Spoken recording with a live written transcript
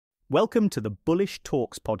Welcome to the Bullish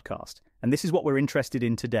Talks podcast, and this is what we're interested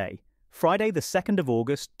in today, Friday the 2nd of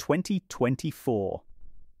August 2024.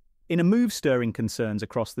 In a move stirring concerns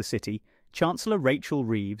across the city, Chancellor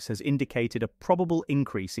Reeves has indicated a probable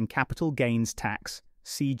increase in capital gains tax,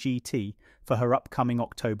 CGT, for her upcoming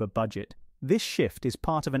October budget. This shift is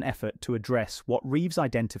part of an effort to address what Reeves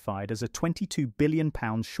identified as a £22 billion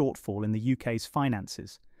shortfall in the UK's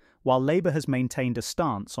finances. While Labour has maintained a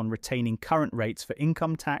stance on retaining current rates for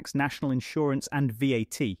income tax, national insurance and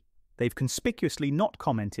VAT, they've conspicuously not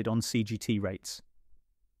commented on CGT rates.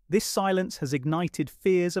 This silence has ignited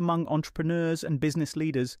fears among entrepreneurs and business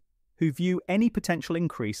leaders who view any potential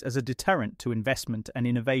increase as a deterrent to investment and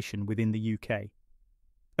innovation within the UK.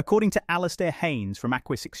 According to Alastair Haynes from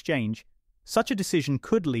Aquis Exchange, such a decision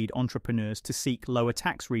could lead entrepreneurs to seek lower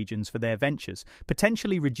tax regions for their ventures,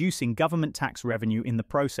 potentially reducing government tax revenue in the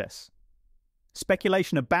process.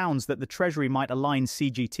 Speculation abounds that the Treasury might align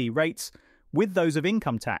CGT rates with those of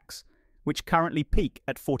income tax, which currently peak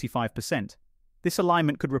at 45%. This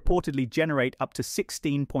alignment could reportedly generate up to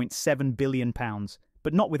 £16.7 billion,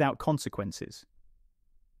 but not without consequences.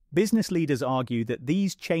 Business leaders argue that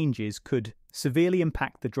these changes could severely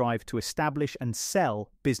impact the drive to establish and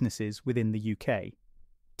sell businesses within the UK.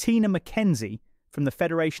 Tina McKenzie from the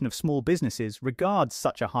Federation of Small Businesses regards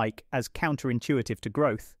such a hike as counterintuitive to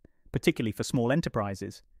growth, particularly for small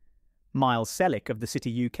enterprises. Miles Sellick of the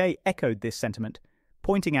City UK echoed this sentiment,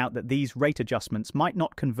 pointing out that these rate adjustments might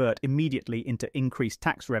not convert immediately into increased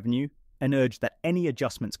tax revenue, and urged that any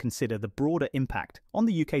adjustments consider the broader impact on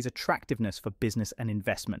the UK's attractiveness for business and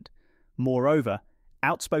investment. Moreover,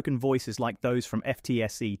 outspoken voices like those from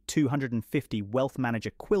FTSE 250 wealth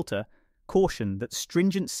manager Quilter caution that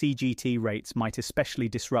stringent CGT rates might especially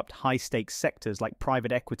disrupt high-stakes sectors like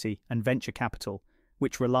private equity and venture capital,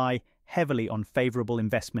 which rely heavily on favourable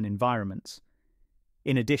investment environments.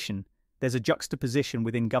 In addition, there's a juxtaposition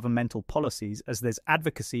within governmental policies as there's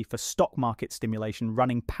advocacy for stock market stimulation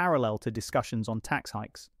running parallel to discussions on tax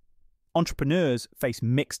hikes. Entrepreneurs face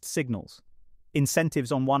mixed signals.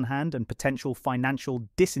 Incentives on one hand and potential financial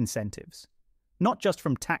disincentives. Not just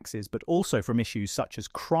from taxes but also from issues such as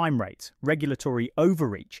crime rates, regulatory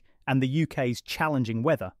overreach and the UK's challenging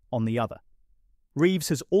weather on the other. Reeves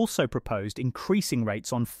has also proposed increasing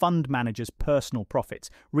rates on fund managers' personal profits,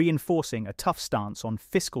 reinforcing a tough stance on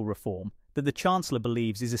fiscal reform that the Chancellor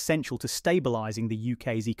believes is essential to stabilising the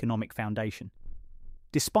UK's economic foundation.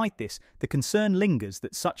 Despite this, the concern lingers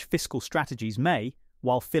that such fiscal strategies may,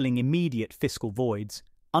 while filling immediate fiscal voids,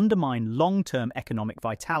 undermine long-term economic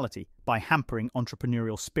vitality by hampering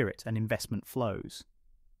entrepreneurial spirit and investment flows.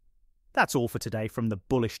 That's all for today from the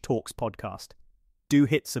Bullish Talks podcast. Do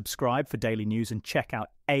hit subscribe for daily news and check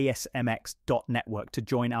out asmx.network to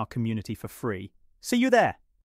join our community for free. See you there!